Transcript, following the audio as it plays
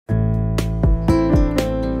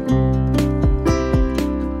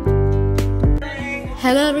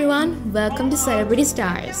Hello everyone, welcome to Celebrity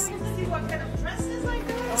Stars.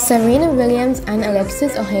 Serena Williams and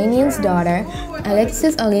Alexis Ohanian's daughter,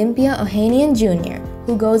 Alexis Olympia Ohanian Jr.,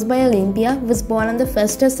 who goes by Olympia, was born on the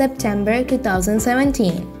 1st of September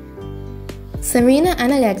 2017. Serena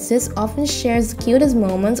and Alexis often share the cutest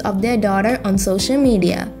moments of their daughter on social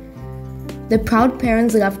media. The proud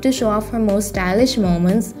parents love to show off her most stylish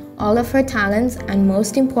moments, all of her talents, and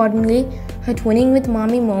most importantly, her twinning with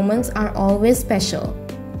mommy moments are always special.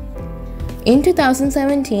 In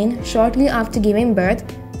 2017, shortly after giving birth,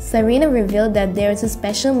 Serena revealed that there is a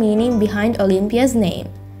special meaning behind Olympia's name.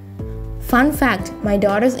 Fun fact, my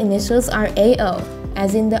daughter's initials are AO,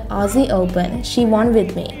 as in the Aussie Open she won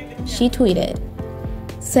with me, she tweeted.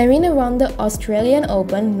 Serena won the Australian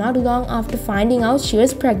Open not long after finding out she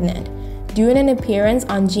was pregnant, during an appearance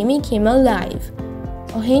on Jimmy Kimmel Live.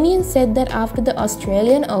 Ohanian said that after the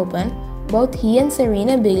Australian Open, both he and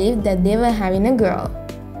Serena believed that they were having a girl.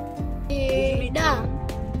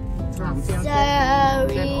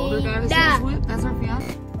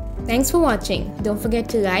 Thanks for watching. Don't forget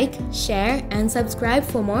to like, share, and subscribe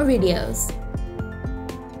for more videos.